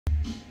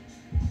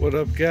What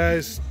up,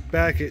 guys?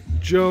 Back at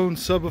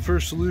Jones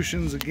Subwoofer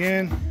Solutions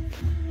again.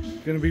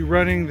 Going to be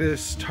running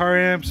this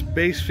Taramps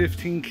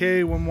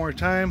Bass15k one more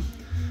time.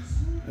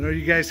 I know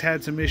you guys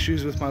had some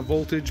issues with my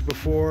voltage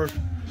before,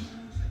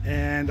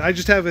 and I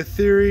just have a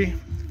theory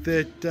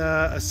that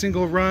a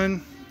single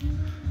run,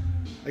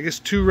 I guess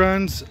 2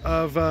 runs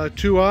of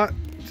 2/0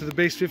 to the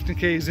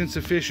Bass15k is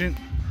insufficient.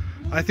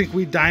 I think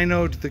we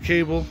dynoed the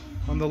cable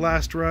on the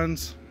last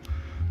runs,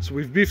 so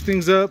we've beefed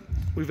things up.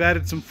 We've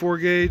added some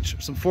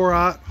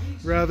 4/0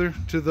 rather,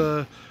 to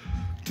the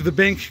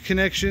bank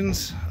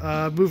connections.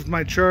 Moved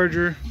my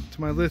charger to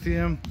my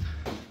lithium,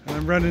 and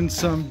I'm running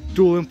some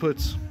dual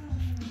inputs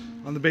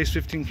on the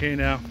Bass15k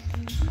now.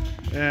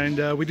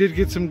 And we did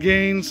get some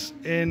gains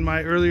in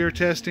my earlier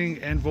testing,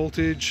 and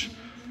voltage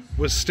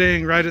was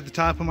staying right at the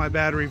top of my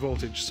battery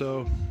voltage.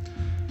 So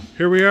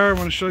here we are. I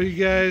want to show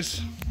you guys.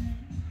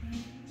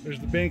 There's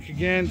the bank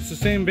again. It's the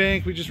same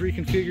bank, we just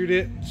reconfigured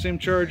it, same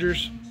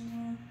chargers.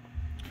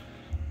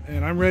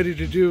 And I'm ready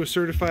to do a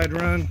certified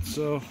run,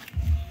 so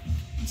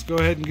let's go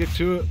ahead and get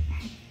to it.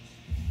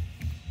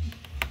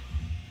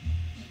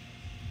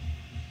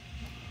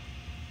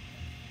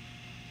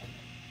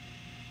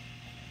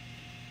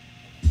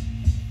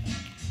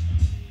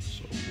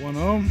 So 1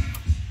 ohm.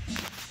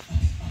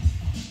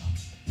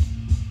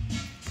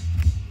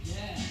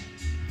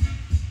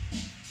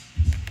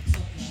 What's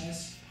up,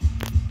 guys?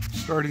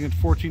 Starting at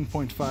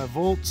 14.5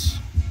 volts.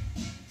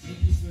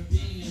 Thank you for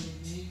being here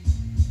with me.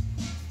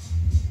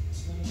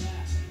 Coming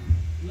back.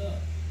 Look.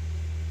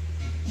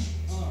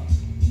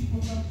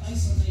 People rub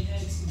ice on their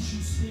heads and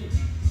chew spit,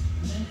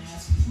 and then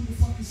ask, who the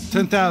fuck is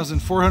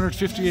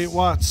 10,458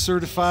 watts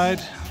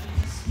certified.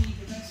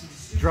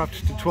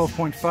 Dropped to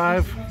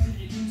 12.5.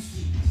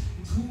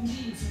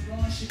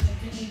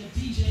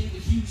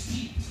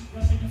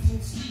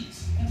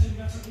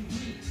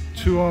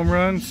 2 ohm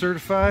run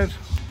certified.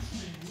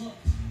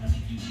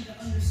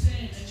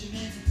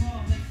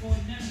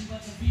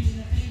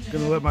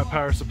 Gonna let my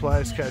power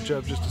supplies catch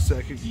up just a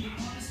second.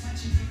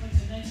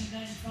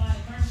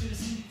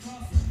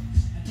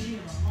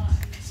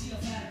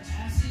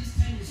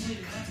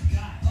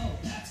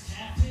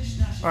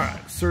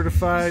 Alright,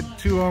 certified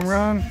 2 ohm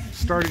run,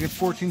 starting at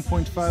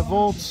 14.5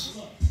 volts.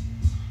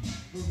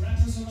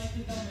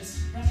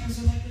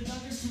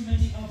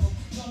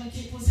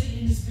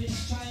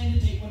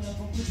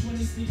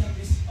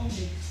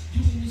 Okay,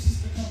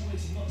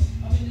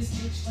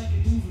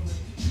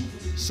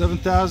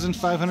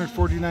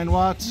 7,549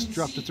 watts,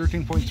 dropped to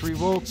 13.3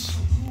 volts.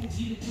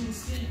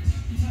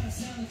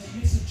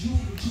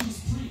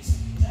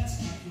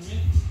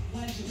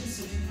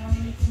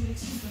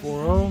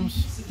 4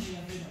 ohms.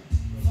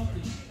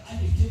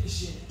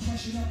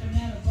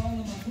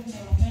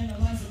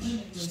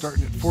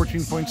 Starting at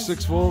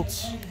 14.6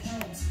 volts.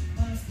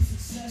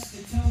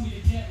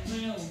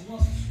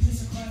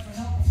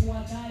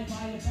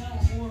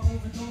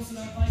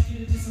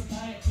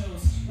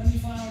 Let me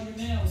file your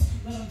nails,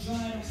 let them dry,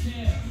 I don't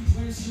care.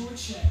 Where's your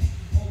check?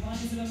 Oh,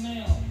 mine's in the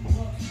mail.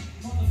 Look,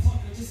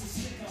 motherfucker, this is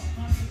stick up.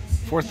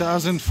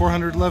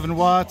 4,411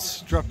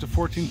 watts, dropped to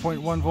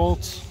 14.1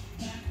 volts.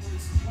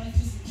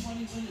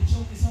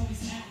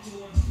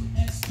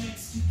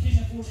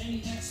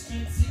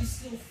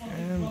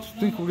 And I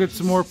think we'll get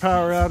some more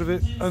power out of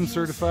it,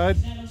 uncertified.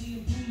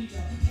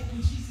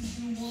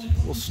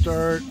 We'll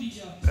start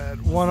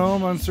at 1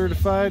 ohm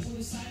uncertified.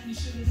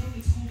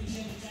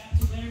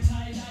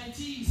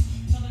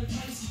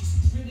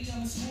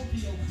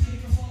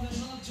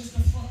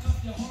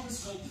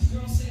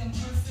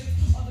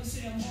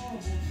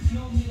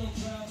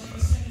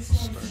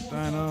 Start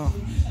dyno.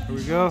 Here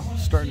we go.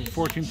 Starting at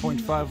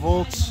 14.5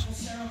 volts.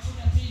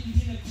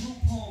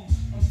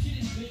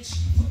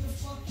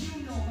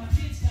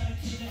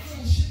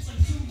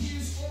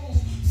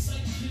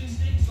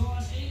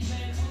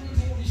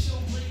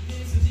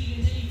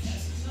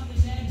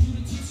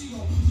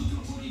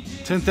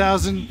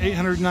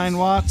 $10,809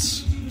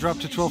 watts,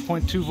 dropped to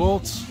 12.2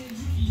 volts.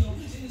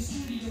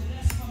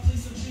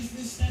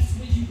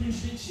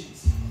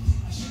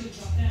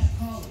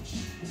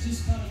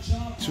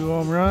 Two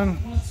ohm run.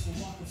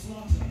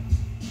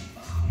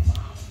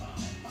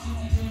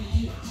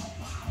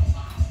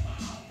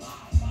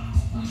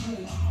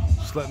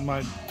 Just letting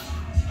my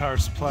power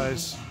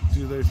supplies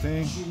do their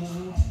thing.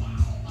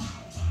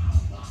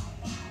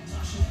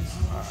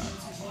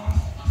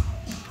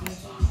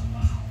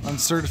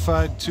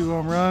 Uncertified 2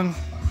 ohm run.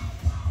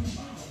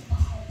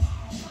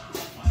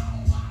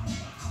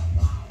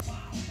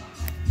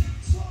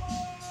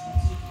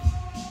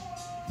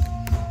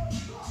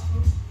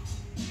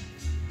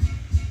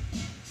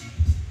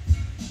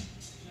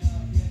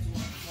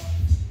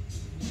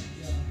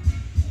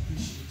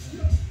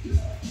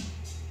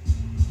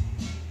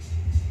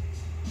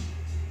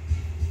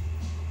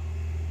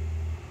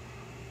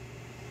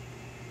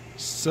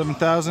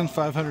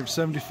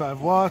 $7,575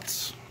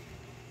 watts.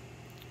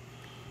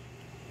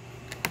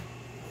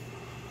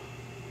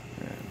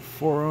 And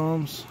 4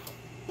 ohms.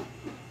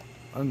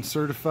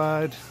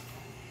 Uncertified.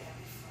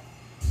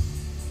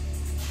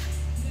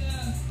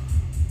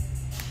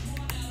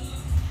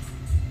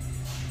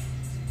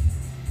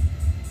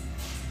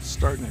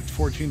 Starting at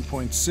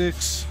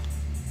 14.6.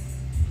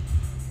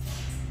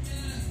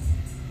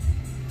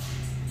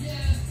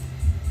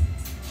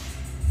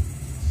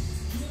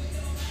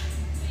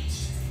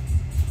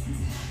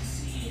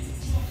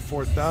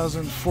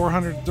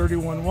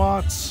 $4,431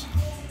 watts.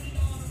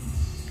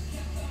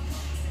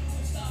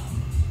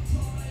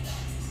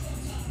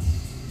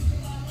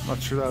 Not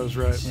sure that was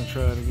right. I'm gonna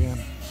try that again.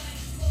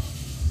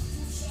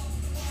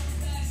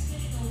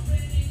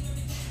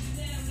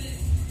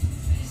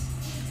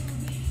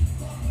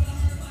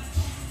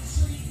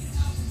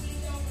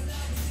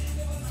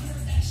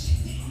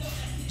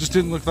 Just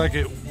didn't look like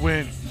it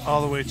went all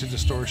the way to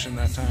distortion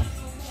that time.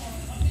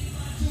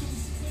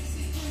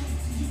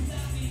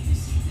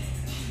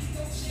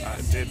 I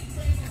did.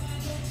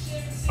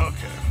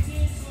 Okay.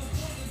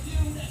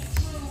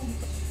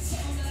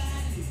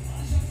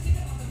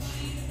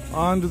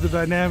 On to the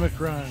dynamic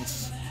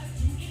runs.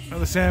 Now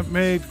this amp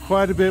made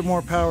quite a bit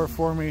more power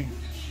for me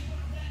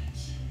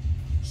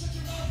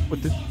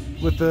with the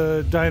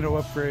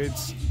dyno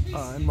upgrades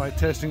in my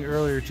testing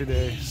earlier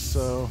today.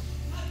 So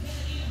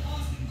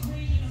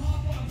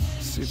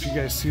see if you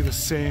guys see the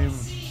same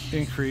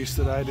increase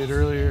that I did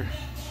earlier.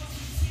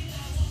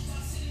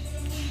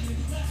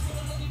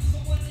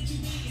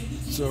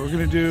 So we're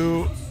gonna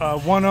do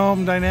 1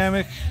 ohm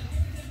dynamic.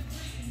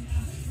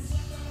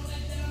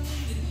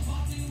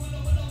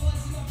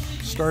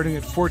 Starting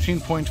at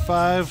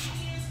 14.5.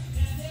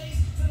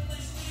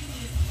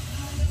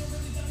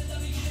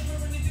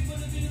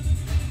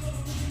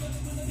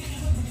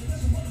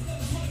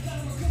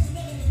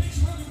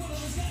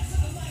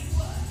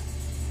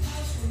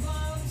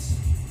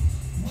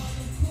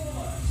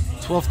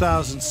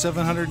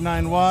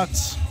 $12,709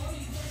 watts.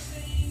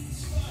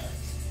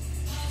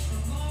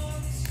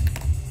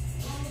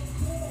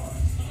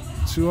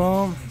 Two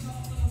ohm.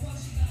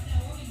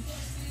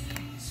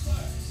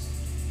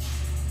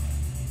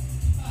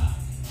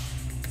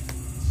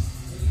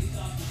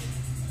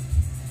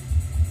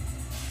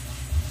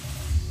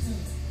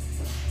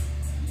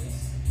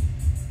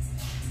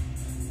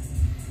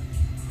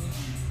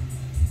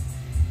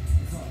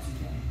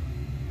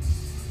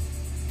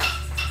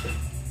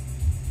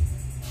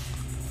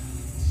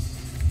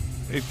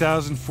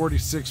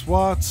 $8,046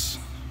 watts,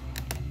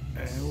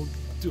 and we'll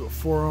do a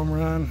 4 ohm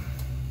run.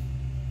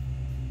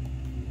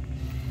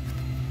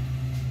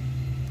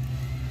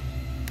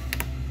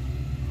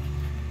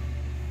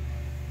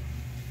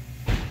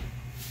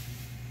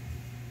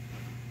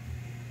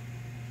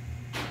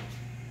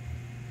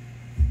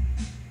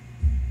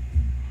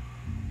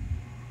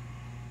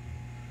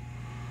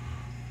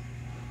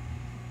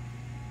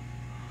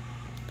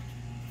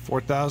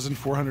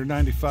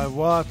 $4,495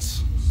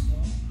 watts.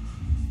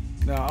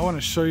 Now I want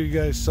to show you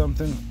guys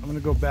something. I'm going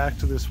to go back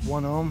to this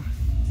 1 ohm.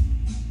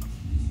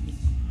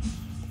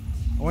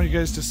 I want you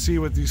guys to see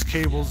what these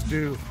cables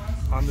do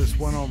on this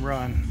 1 ohm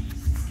run.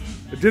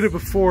 It did it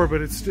before,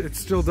 but it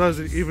still does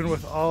it even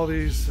with all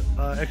these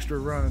extra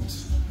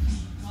runs.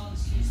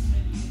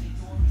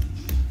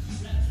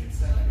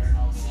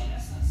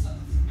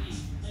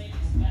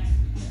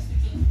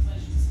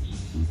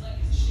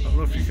 I don't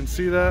know if you can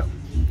see that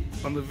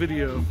on the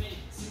video.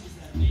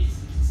 The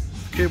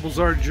cables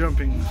are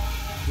jumping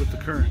with the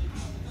current.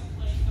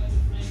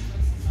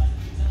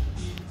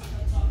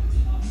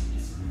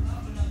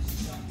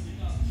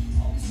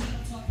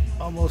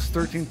 Almost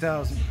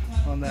 13,000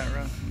 on that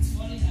run.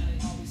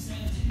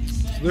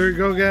 So there you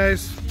go,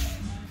 guys.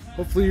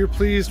 Hopefully you're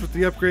pleased with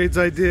the upgrades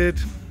I did.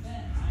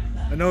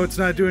 I know it's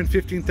not doing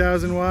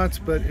 15,000 watts,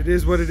 but it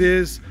is what it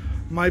is.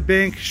 My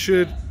bank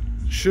should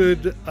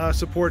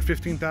support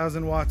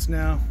 15,000 watts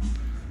now.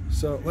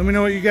 So let me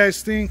know what you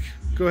guys think.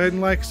 Go ahead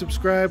and like,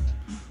 subscribe.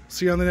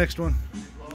 See you on the next one.